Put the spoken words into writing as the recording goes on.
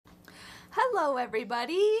Hello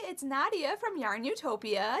everybody, it's Nadia from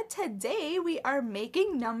YARNutopia. Today we are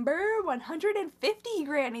making number 150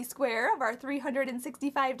 granny square of our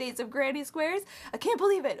 365 days of granny squares. I can't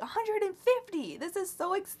believe it, 150! This is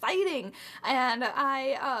so exciting. And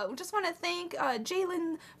I just want to thank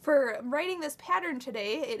Jalen for writing this pattern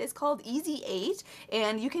today. It is called Easy 8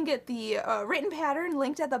 and you can get the written pattern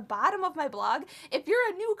linked at the bottom of my blog. If you're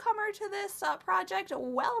a newcomer to this project,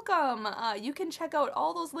 welcome! You can check out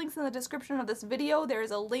all those links in the description of this video. There's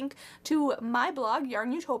a link to my blog,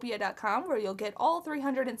 YARNutopia.com, where you'll get all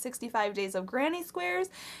 365 days of granny squares.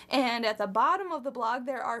 And at the bottom of the blog,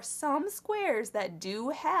 there are some squares that do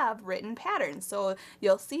have written patterns. So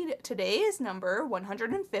you'll see today's number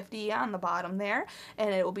 150 on the bottom there,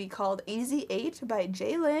 and it will be called Easy 8 by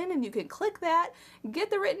Jalen, and you can click that, get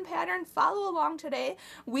the written pattern, follow along today.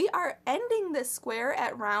 We are ending this square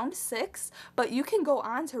at round 6, but you can go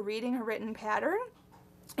on to reading a written pattern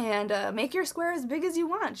and make your square as big as you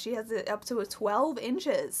want. She has it up to 12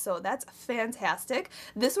 inches, so that's fantastic.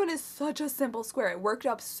 This one is such a simple square. It worked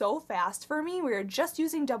up so fast for me. We were just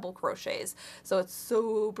using double crochets, so it's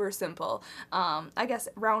super simple. I guess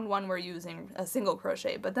round 1 we're using a single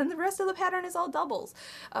crochet, but then the rest of the pattern is all doubles.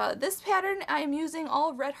 This pattern I'm using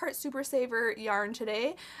all Red Heart Super Saver yarn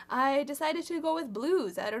today. I decided to go with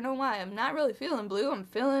blues. I don't know why. I'm not really feeling blue. I'm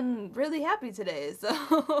feeling really happy today.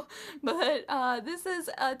 So, but this is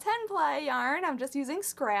a 10-ply yarn. I'm just using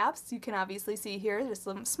scraps. You can obviously see here there's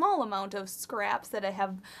some small amount of scraps that I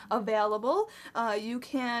have available. You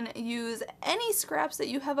can use any scraps that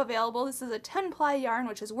you have available. This is a 10-ply yarn,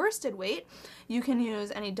 which is worsted weight. You can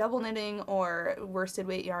use any double knitting or worsted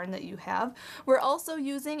weight yarn that you have. We're also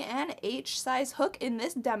using an H size hook in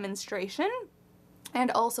this demonstration. And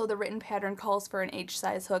also the written pattern calls for an H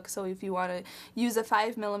size hook, so if you want to use a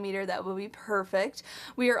 5mm, that will be perfect.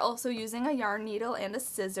 We are also using a yarn needle and a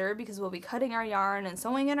scissor because we'll be cutting our yarn and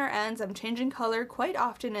sewing in our ends. I'm changing color quite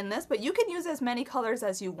often in this, but you can use as many colors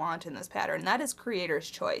as you want in this pattern. That is creator's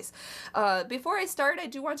choice. Before I start, I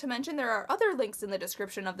do want to mention there are other links in the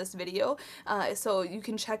description of this video, so you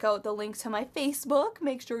can check out the link to my Facebook.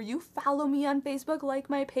 Make sure you follow me on Facebook, like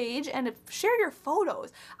my page, and share your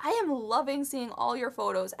photos. I am loving seeing all your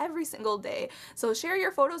photos every single day. So share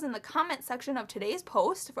your photos in the comment section of today's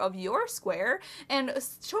post of your square and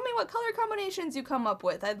show me what color combinations you come up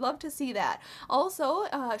with. I'd love to see that. Also,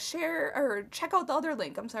 share or check out the other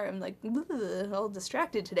link. I'm sorry, I'm like all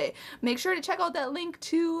distracted today. Make sure to check out that link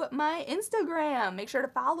to my Instagram. Make sure to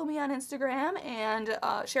follow me on Instagram and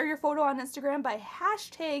share your photo on Instagram by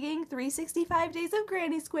hashtagging 365 days of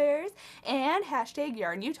granny squares and hashtag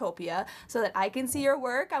YARNutopia so that I can see your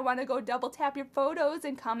work. I want to go double tap your photos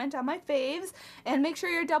and comment on my faves, and make sure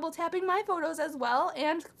you're double tapping my photos as well,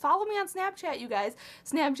 and follow me on Snapchat, you guys.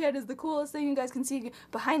 Snapchat is the coolest thing. You guys can see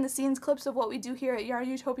behind the scenes clips of what we do here at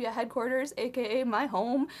YARNutopia headquarters, aka my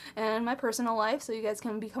home and my personal life, so you guys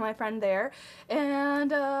can become my friend there.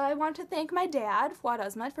 And I want to thank my dad, Fuad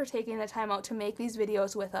Azmat, for taking the time out to make these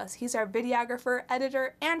videos with us. He's our videographer,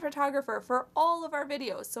 editor, and photographer for all of our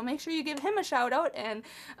videos, so make sure you give him a shout out and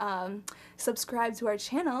subscribe to our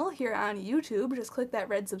channel here on YouTube. Just click that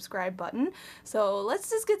red subscribe button. So let's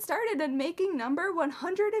just get started on making number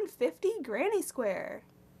 150 granny square.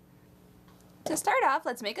 To start off,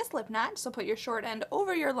 let's make a slip knot. So put your short end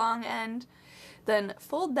over your long end, then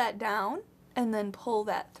fold that down and then pull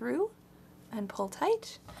that through and pull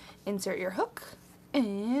tight. Insert your hook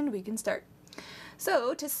and we can start.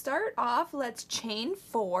 So to start off, let's chain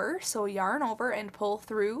 4. So yarn over and pull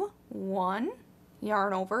through 1,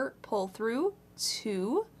 yarn over, pull through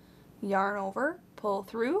 2, yarn over, pull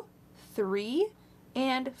through 3,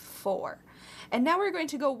 and 4. And now we're going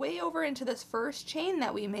to go way over into this first chain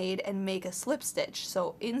that we made and make a slip stitch.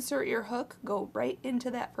 So insert your hook, go right into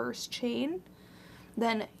that first chain,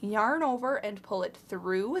 then yarn over and pull it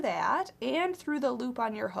through that and through the loop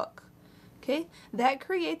on your hook. Okay, that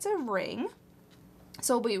creates a ring.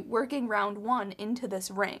 So we'll be working round 1 into this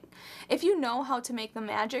ring. If you know how to make the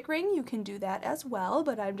magic ring, you can do that as well,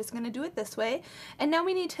 but I'm just going to do it this way. And now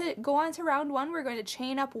we need to go on to round 1. We're going to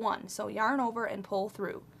chain up 1. So yarn over and pull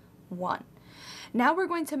through 1. Now we're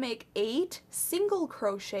going to make 8 single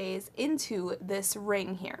crochets into this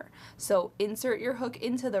ring here. So insert your hook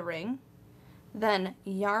into the ring, then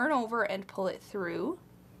yarn over and pull it through,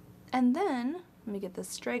 and then, let me get this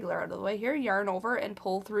straggler out of the way here, yarn over and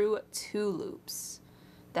pull through 2 loops.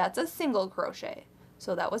 That's a single crochet.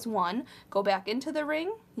 So that was 1. Go back into the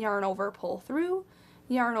ring, yarn over, pull through,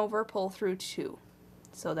 yarn over, pull through 2.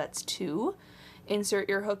 So that's 2. Insert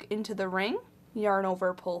your hook into the ring, yarn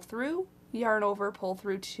over, pull through, yarn over, pull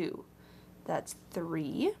through 2. That's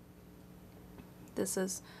 3. This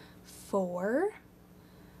is 4,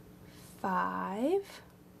 5,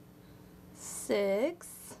 6,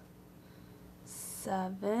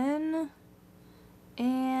 7,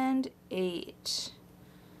 and 8.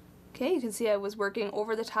 Okay, you can see I was working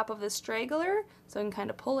over the top of the straggler, so I can kind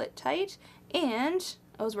of pull it tight, and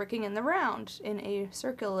I was working in the round in a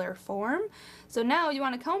circular form. So now you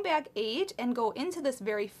want to count back 8 and go into this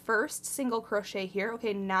very first single crochet here.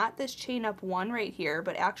 Okay, not this chain up 1 right here,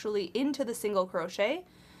 but actually into the single crochet.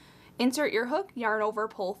 Insert your hook, yarn over,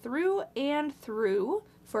 pull through, and through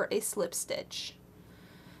for a slip stitch.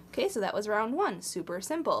 Okay, so that was round 1, super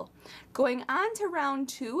simple. Going on to round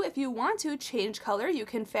 2, if you want to change color, you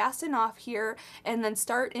can fasten off here and then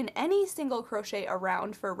start in any single crochet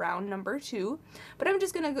around for round number 2. But I'm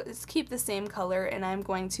just gonna keep the same color, and I'm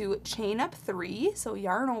going to chain up 3, so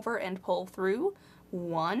yarn over and pull through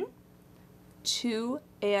 1, 2,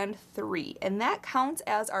 and 3. And that counts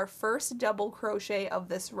as our first double crochet of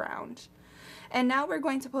this round. And now we're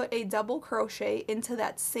going to put a double crochet into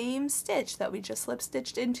that same stitch that we just slip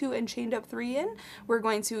stitched into and chained up 3 in. We're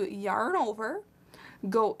going to yarn over,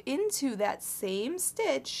 go into that same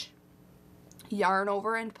stitch, yarn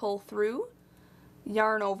over and pull through,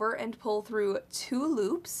 yarn over and pull through 2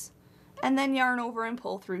 loops, and then yarn over and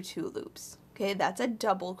pull through 2 loops. Okay, that's a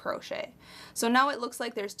double crochet. So now it looks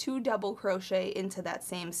like there's 2 double crochet into that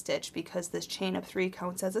same stitch because this chain of 3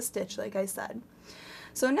 counts as a stitch, like I said.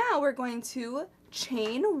 So now we're going to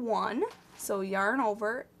chain 1, so yarn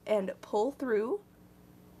over and pull through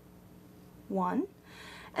 1,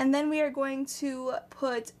 and then we are going to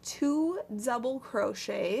put 2 double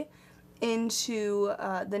crochet into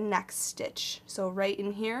the next stitch. So right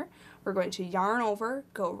in here, we're going to yarn over,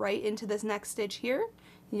 go right into this next stitch here,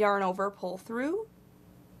 yarn over, pull through,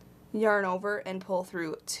 yarn over and pull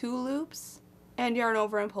through 2 loops, and yarn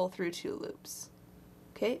over and pull through 2 loops.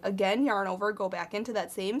 Okay, again, yarn over, go back into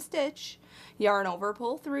that same stitch, yarn over,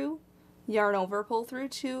 pull through, yarn over, pull through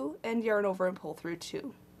 2, and yarn over and pull through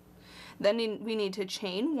 2. Then we need to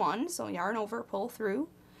chain 1, so yarn over, pull through,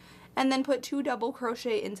 and then put 2 double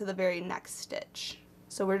crochet into the very next stitch.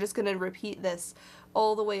 So we're just going to repeat this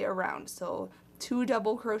all the way around. So 2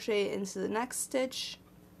 double crochet into the next stitch,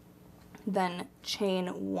 then chain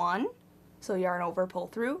 1, so yarn over, pull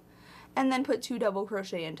through, and then put 2 double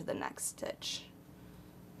crochet into the next stitch.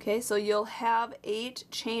 Okay, so you'll have 8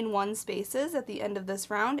 chain 1 spaces at the end of this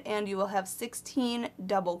round, and you will have 16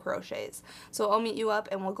 double crochets. So I'll meet you up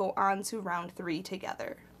and we'll go on to round 3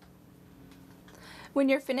 together. When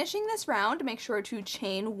you're finishing this round, make sure to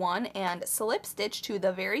chain 1 and slip stitch to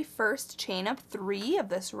the very first chain up 3 of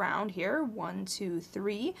this round here. 1, 2,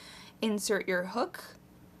 3. Insert your hook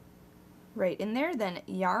right in there, then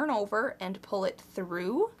yarn over and pull it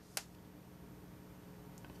through,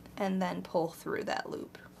 and then pull through that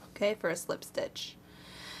loop. Okay, for a slip stitch.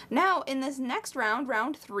 Now in this next round,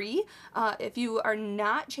 round 3, if you are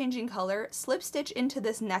not changing color, slip stitch into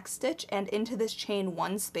this next stitch and into this chain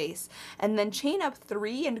 1 space, and then chain up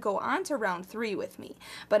 3 and go on to round 3 with me.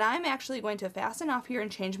 But I'm actually going to fasten off here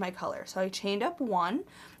and change my color. So I chained up 1,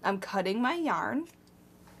 I'm cutting my yarn,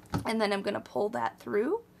 and then I'm going to pull that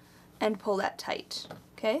through and pull that tight.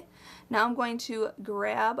 Okay, now I'm going to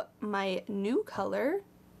grab my new color.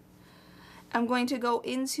 I'm going to go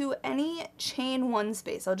into any chain 1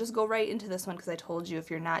 space. I'll just go right into this one because I told you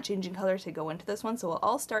if you're not changing color to go into this one. So we'll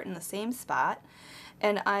all start in the same spot,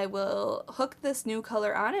 and I will hook this new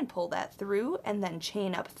color on and pull that through and then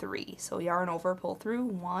chain up 3. So yarn over, pull through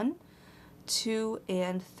 1, 2,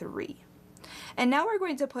 and 3. And now we're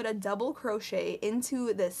going to put a double crochet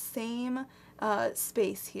into the same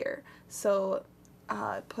space here. So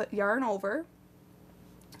put yarn over,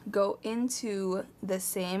 go into the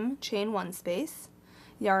same chain 1 space,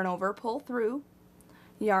 yarn over, pull through,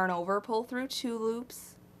 yarn over, pull through 2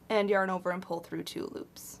 loops, and yarn over and pull through 2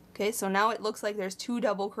 loops. Okay, so now it looks like there's 2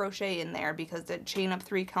 double crochet in there because the chain up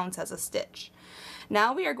 3 counts as a stitch.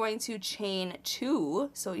 Now we are going to chain 2,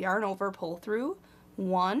 so yarn over, pull through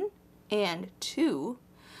 1 and 2.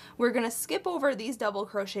 We're going to skip over these double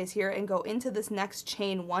crochets here and go into this next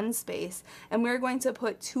chain 1 space, and we're going to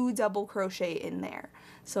put 2 double crochet in there.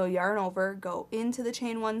 So yarn over, go into the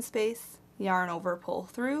chain 1 space, yarn over, pull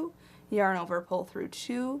through, yarn over, pull through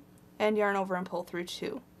 2, and yarn over and pull through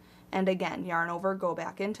 2. And again, yarn over, go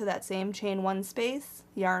back into that same chain 1 space,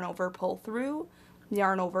 yarn over, pull through,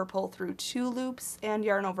 yarn over, pull through 2 loops, and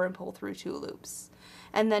yarn over and pull through 2 loops.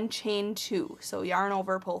 And then chain 2. So yarn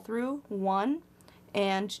over, pull through 1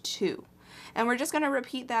 and 2. And we're just going to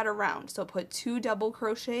repeat that around. So put 2 double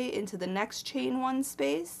crochet into the next chain 1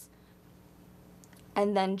 space,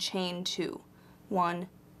 and then chain 2, 1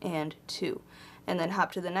 and 2. And then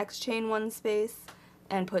hop to the next chain 1 space,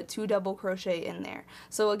 and put 2 double crochet in there.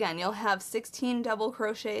 So again, you'll have 16 double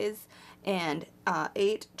crochets and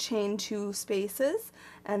 8 chain 2 spaces,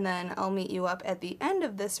 and then I'll meet you up at the end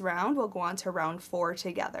of this round. We'll go on to round 4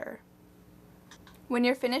 together. When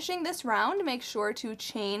you're finishing this round, make sure to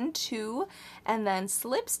chain 2 and then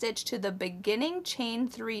slip stitch to the beginning chain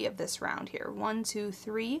 3 of this round here. 1, 2,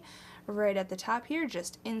 3, right at the top here.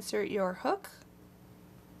 Just insert your hook,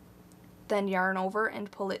 then yarn over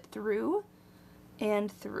and pull it through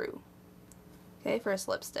and through, okay, for a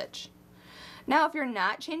slip stitch. Now if you're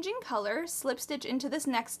not changing color, slip stitch into this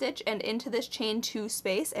next stitch and into this chain 2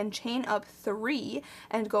 space and chain up 3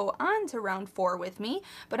 and go on to round 4 with me,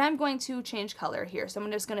 but I'm going to change color here. So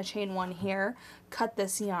I'm just going to chain 1 here, cut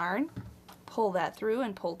this yarn, pull that through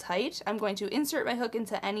and pull tight. I'm going to insert my hook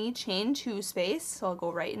into any chain 2 space, so I'll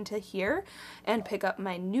go right into here and pick up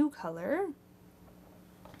my new color.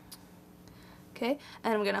 Okay,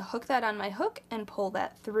 and I'm going to hook that on my hook and pull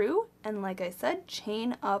that through, and like I said,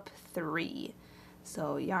 chain up 3.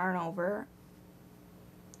 So yarn over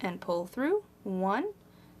and pull through, 1,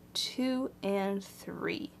 2, and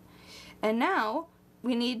 3. And now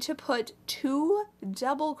we need to put 2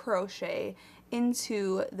 double crochet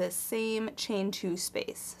into the same chain 2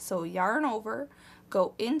 space. So yarn over,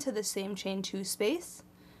 go into the same chain 2 space,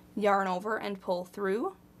 yarn over and pull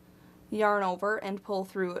through, yarn over and pull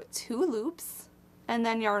through 2 loops, and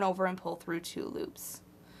then yarn over and pull through 2 loops.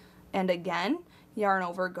 And again, yarn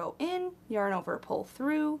over, go in, yarn over, pull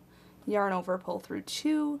through, yarn over, pull through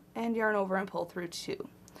 2, and yarn over and pull through 2.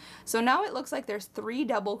 So now it looks like there's 3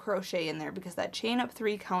 double crochet in there because that chain up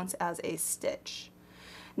 3 counts as a stitch.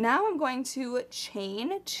 Now I'm going to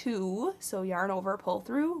chain 2, so yarn over, pull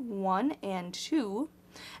through, 1 and 2,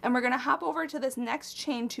 and we're going to hop over to this next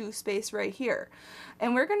chain 2 space right here,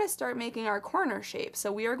 and we're going to start making our corner shape.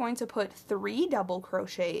 So we are going to put 3 double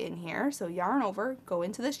crochet in here, so yarn over, go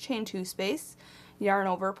into this chain 2 space, yarn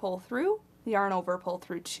over, pull through, yarn over, pull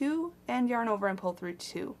through 2, and yarn over and pull through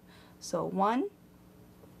 2. So 1,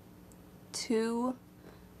 2,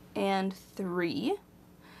 and 3.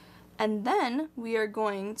 And then we are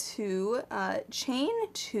going to chain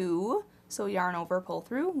 2, so yarn over, pull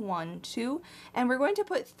through, 1, 2, and we're going to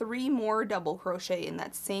put 3 more double crochet in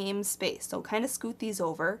that same space. So kind of scoot these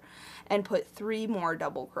over and put 3 more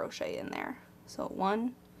double crochet in there. So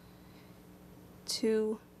 1,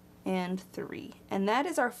 2, and 3. And that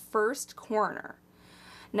is our first corner.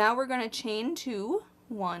 Now we're going to chain 2,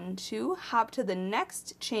 1, 2, hop to the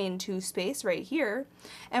next chain 2 space right here,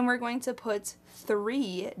 and we're going to put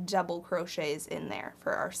 3 double crochets in there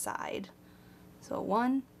for our side. So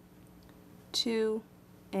 1, 2,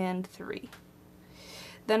 and 3.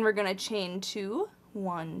 Then we're going to chain 2,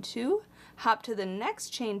 1, 2, hop to the next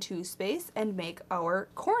chain 2 space and make our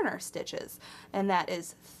corner stitches, and that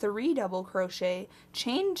is 3 double crochet,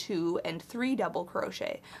 chain 2, and 3 double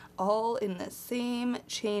crochet, all in the same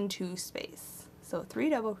chain 2 space. So 3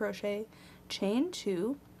 double crochet, chain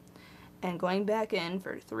 2, and going back in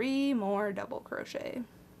for 3 more double crochet.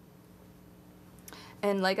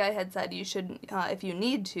 And like I had said, you should, if you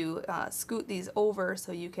need to, scoot these over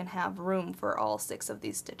so you can have room for all 6 of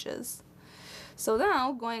these stitches. So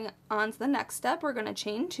now, going on to the next step, we're going to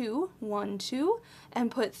chain 2, 1, 2, and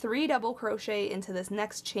put 3 double crochet into this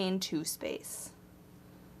next chain 2 space.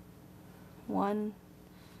 1,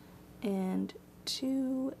 and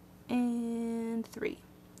 2, and 3.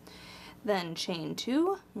 Then chain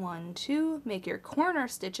 2, 1, 2, make your corner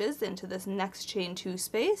stitches into this next chain 2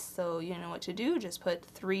 space, so you know what to do, just put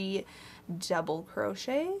 3 double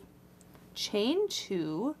crochet, chain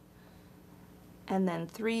 2, and then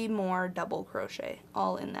 3 more double crochet,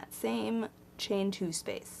 all in that same chain 2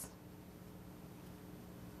 space.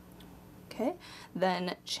 Okay,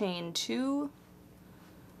 then chain 2,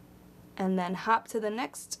 and then hop to the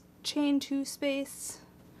next chain 2 space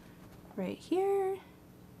right here,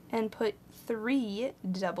 and put 3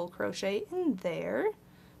 double crochet in there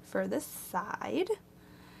for the side.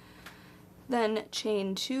 Then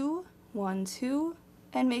chain 2, 1, 2,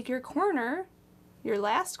 and make your corner, your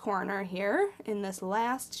last corner here in this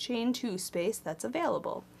last chain 2 space that's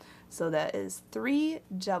available. So that is 3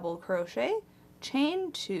 double crochet,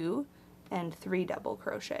 chain 2, and 3 double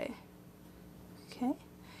crochet. Okay.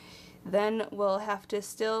 Then we'll have to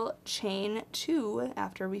still chain 2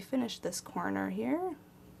 after we finish this corner here.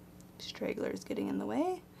 Straggler's getting in the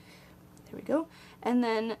way. There we go. And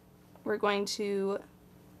then we're going to,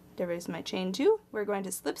 there's my chain 2, we're going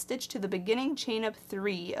to slip stitch to the beginning chain up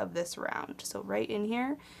 3 of this round. So right in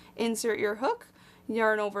here, insert your hook,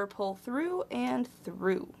 yarn over, pull through, and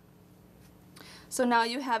through. So now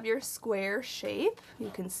you have your square shape. You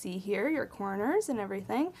can see here your corners and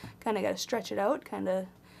everything. Kind of got to stretch it out, kind of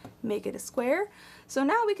make it a square. So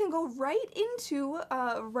now we can go right into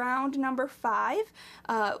round number 5.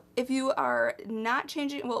 If you are not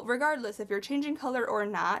changing, well, regardless if you're changing color or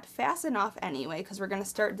not, fasten off anyway, because we're going to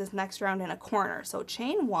start this next round in a corner. So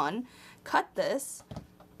chain 1, cut this,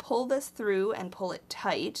 pull this through and pull it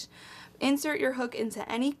tight. Insert your hook into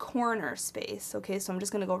any corner space. Okay, so I'm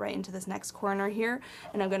just going to go right into this next corner here,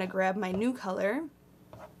 and I'm going to grab my new color.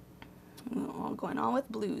 I'm going on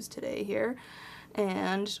with blues today here.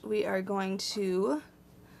 And we are going to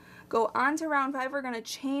go on to round 5. We're going to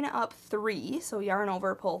chain up 3. So yarn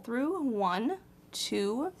over, pull through, 1,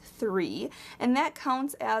 2, 3. And that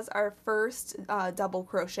counts as our first double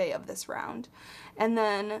crochet of this round. And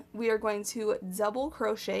then we are going to double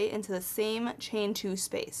crochet into the same chain 2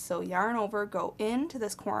 space. So yarn over, go into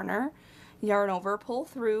this corner, yarn over, pull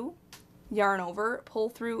through, yarn over, pull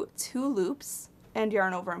through 2 loops, and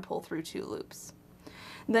yarn over and pull through 2 loops.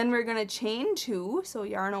 Then we're going to chain 2, so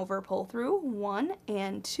yarn over, pull through, 1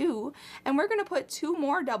 and 2, and we're going to put 2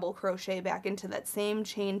 more double crochet back into that same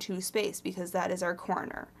chain 2 space because that is our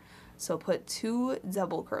corner. So put 2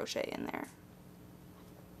 double crochet in there.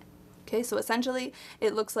 Okay, so essentially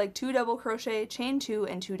it looks like 2 double crochet, chain 2,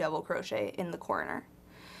 and 2 double crochet in the corner.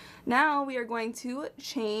 Now we are going to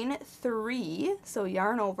chain 3, so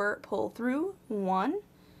yarn over, pull through, 1,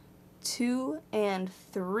 2, and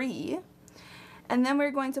 3. And then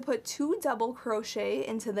we're going to put 2 double crochet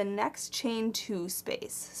into the next chain 2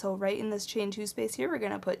 space. So right in this chain 2 space here, we're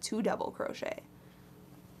going to put 2 double crochet.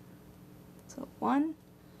 So 1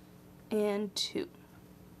 and 2.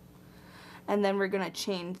 And then we're going to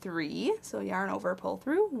chain 3. So yarn over, pull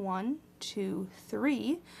through, 1, 2,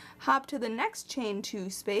 3. Hop to the next chain 2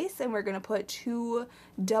 space, and we're going to put 2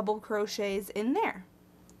 double crochets in there.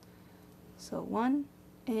 So 1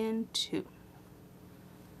 and 2.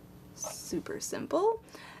 Super simple.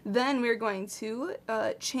 Then we're going to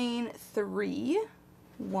chain 3,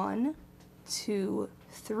 1, 2,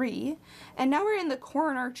 3, and now we're in the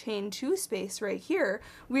corner chain 2 space right here.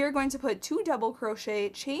 We are going to put 2 double crochet,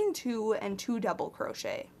 chain 2, and 2 double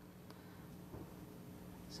crochet.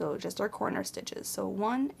 So just our corner stitches. So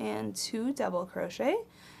 1 and 2 double crochet,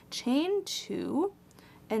 chain 2,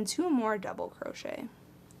 and 2 more double crochet.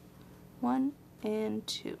 1 and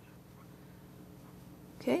 2.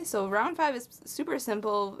 Okay, so round 5 is super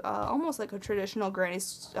simple, almost like a traditional granny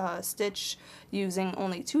stitch using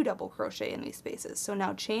only 2 double crochet in these spaces. So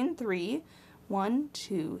now chain 3, 1,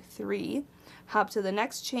 2, 3, hop to the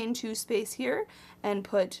next chain 2 space here and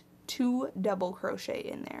put 2 double crochet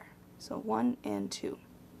in there. So 1 and 2.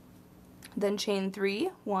 Then chain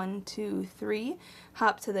 3, 1, 2, 3,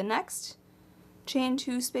 hop to the next chain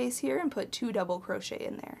 2 space here and put 2 double crochet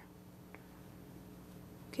in there.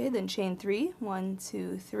 Okay, then chain 3, 1,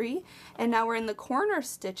 2, 3, and now we're in the corner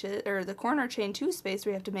stitches, or the corner chain 2 space.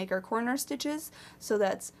 We have to make our corner stitches, so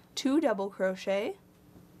that's 2 double crochet,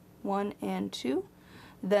 1 and 2,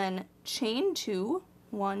 then chain 2,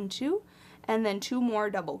 1, 2, and then 2 more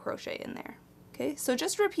double crochet in there. Okay, so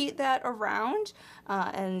just repeat that around,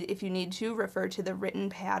 and if you need to, refer to the written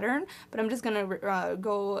pattern, but I'm just going to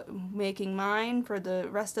go making mine for the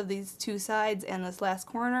rest of these 2 sides and this last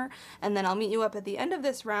corner, and then I'll meet you up at the end of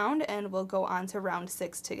this round and we'll go on to round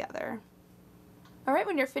 6 together. Alright,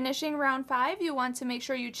 when you're finishing round 5, you want to make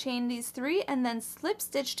sure you chain these 3 and then slip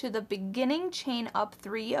stitch to the beginning chain up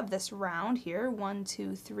 3 of this round here, 1,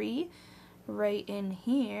 2, 3, right in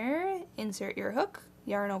here. Insert your hook,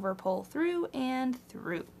 yarn over, pull through, and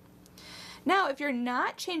through. Now, if you're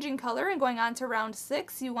not changing color and going on to round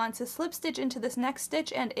 6, you want to slip stitch into this next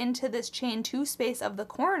stitch and into this chain 2 space of the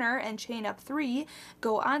corner and chain up 3,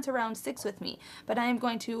 go on to round 6 with me. But I am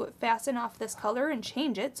going to fasten off this color and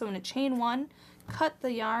change it. So I'm going to chain 1, cut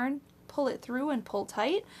the yarn, pull it through and pull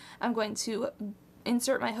tight. I'm going to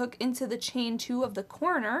insert my hook into the chain 2 of the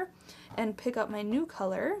corner and pick up my new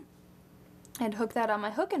color and hook that on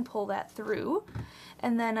my hook and pull that through.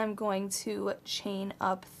 And then I'm going to chain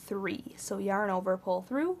up 3. So yarn over, pull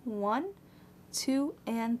through, 1, 2,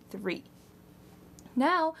 and 3.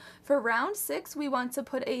 Now for round 6, we want to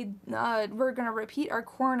put a, we're going to repeat our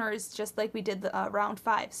corners just like we did the round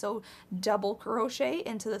 5. So double crochet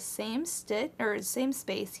into the same stitch, or same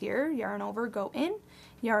space here, yarn over, go in,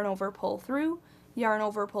 yarn over, pull through, yarn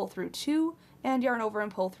over, pull through 2, and yarn over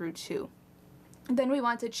and pull through 2. Then we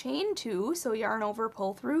want to chain 2, so yarn over,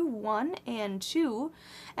 pull through, 1 and 2,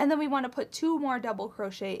 and then we want to put 2 more double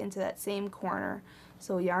crochet into that same corner.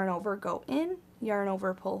 So yarn over, go in, yarn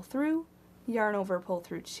over, pull through, yarn over, pull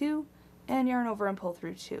through 2, and yarn over and pull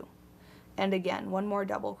through 2. And again, 1 more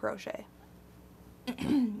double crochet.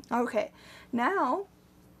 Okay, now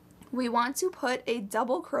we want to put a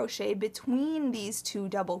double crochet between these two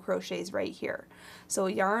double crochets right here. So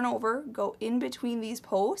yarn over, go in between these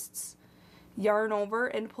posts, yarn over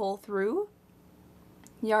and pull through,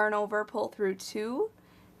 yarn over, pull through 2,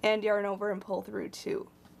 and yarn over and pull through 2.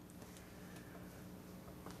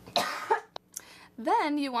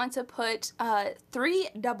 Then you want to put 3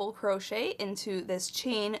 double crochet into this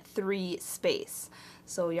chain 3 space.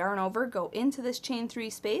 So yarn over, go into this chain 3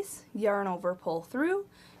 space, yarn over, pull through,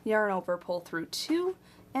 yarn over, pull through 2,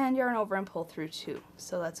 and yarn over and pull through 2.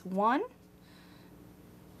 So that's 1,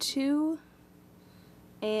 2,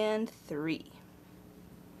 and 3.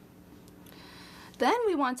 Then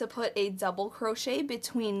we want to put a double crochet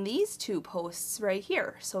between these 2 posts right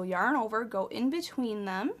here. So yarn over, go in between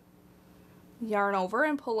them, yarn over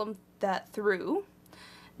and pull that through,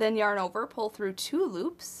 then yarn over, pull through 2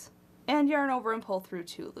 loops, and yarn over and pull through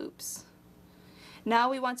 2 loops.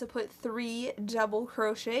 Now we want to put 3 double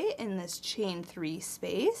crochet in this chain 3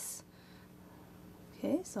 space.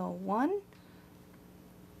 Okay, so 1,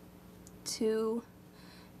 2,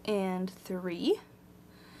 and 3.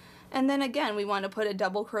 And then again, we want to put a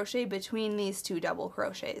double crochet between these 2 double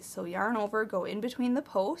crochets. So yarn over, go in between the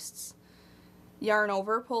posts, yarn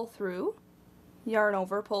over, pull through, yarn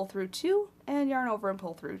over, pull through 2, and yarn over and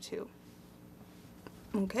pull through 2.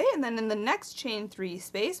 Okay, and then in the next chain 3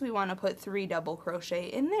 space, we want to put 3 double crochet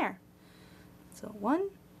in there. So 1,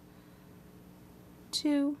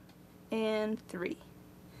 2, and 3.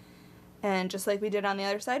 And just like we did on the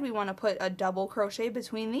other side, we want to put a double crochet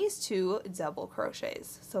between these 2 double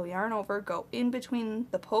crochets. So yarn over, go in between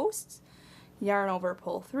the posts, yarn over,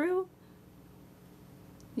 pull through,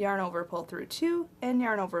 yarn over, pull through 2, and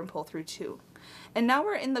yarn over and pull through 2. And now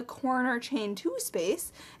we're in the corner chain 2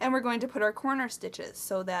 space, and we're going to put our corner stitches.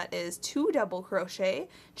 So that is 2 double crochet,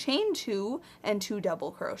 chain 2, and 2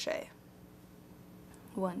 double crochet.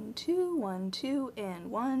 1, 2, 1, 2,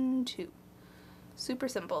 and 1, 2. Super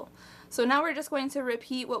simple. So now we're just going to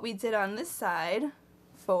repeat what we did on this side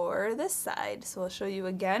for this side. So I'll show you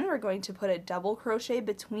again. We're going to put a double crochet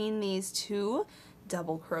between these 2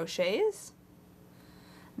 double crochets.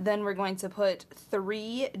 Then we're going to put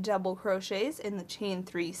 3 double crochets in the chain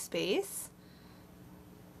 3 space.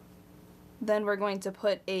 Then we're going to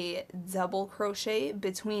put a double crochet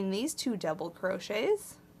between these 2 double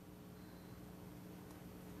crochets.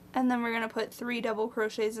 And then we're going to put 3 double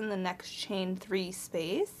crochets in the next chain 3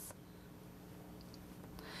 space.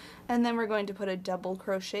 And then we're going to put a double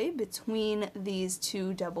crochet between these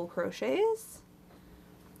 2 double crochets.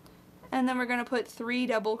 And then we're going to put 3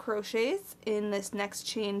 double crochets in this next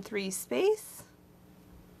chain 3 space.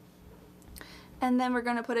 And then we're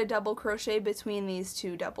going to put a double crochet between these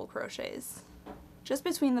 2 double crochets, just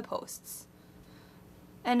between the posts.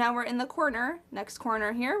 And now we're in the corner, next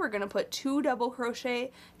corner here, we're going to put 2 double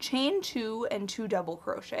crochet, chain 2, and 2 double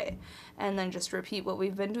crochet. And then just repeat what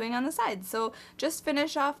we've been doing on the sides. So just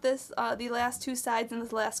finish off this, the last 2 sides in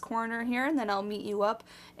this last corner here, and then I'll meet you up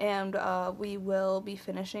and we will be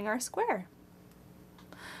finishing our square.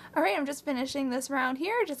 Alright, I'm just finishing this round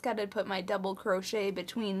here. Just got to put my double crochet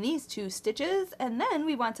between these 2 stitches, and then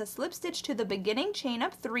we want to slip stitch to the beginning chain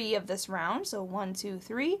up 3 of this round. So 1, 2,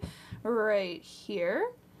 3 right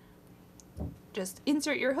here. Just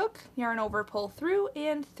insert your hook, yarn over, pull through,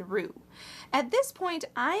 and through. At this point,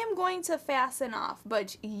 I am going to fasten off,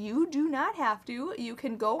 but you do not have to. You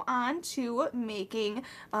can go on to making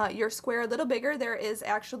your square a little bigger. There is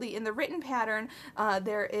actually, in the written pattern,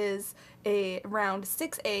 there is a round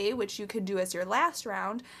 6A, which you could do as your last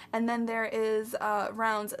round, and then there is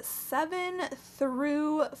rounds 7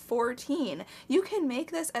 through 14. You can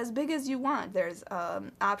make this as big as you want. There's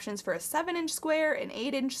options for a 7-inch square, an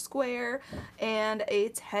 8-inch square, and a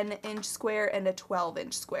 10-inch square, and a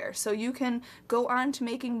 12-inch square. So you can go on to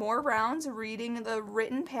making more rounds reading the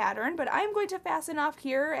written pattern, but I'm going to fasten off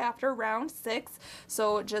here after round 6.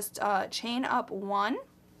 So just chain up 1,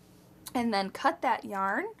 and then cut that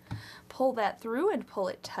yarn, pull that through and pull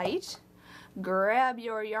it tight. Grab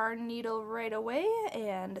your yarn needle right away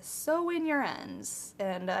and sew in your ends.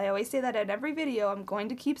 And I always say that in every video. I'm going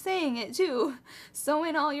to keep saying it too. Sew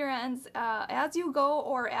in all your ends as you go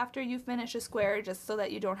or after you finish a square, just so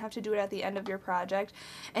that you don't have to do it at the end of your project.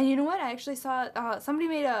 And you know what? I actually saw somebody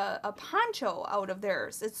made a poncho out of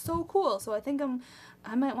theirs. It's so cool. So I think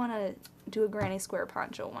I might want to do a granny square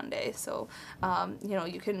poncho one day. So you know,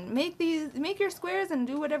 you can make your squares and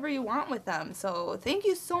do whatever you want with them. So thank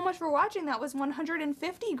you so much for watching. That was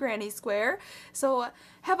 150 granny square. So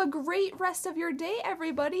have a great rest of your day,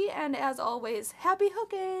 everybody, and as always, happy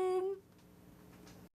hooking!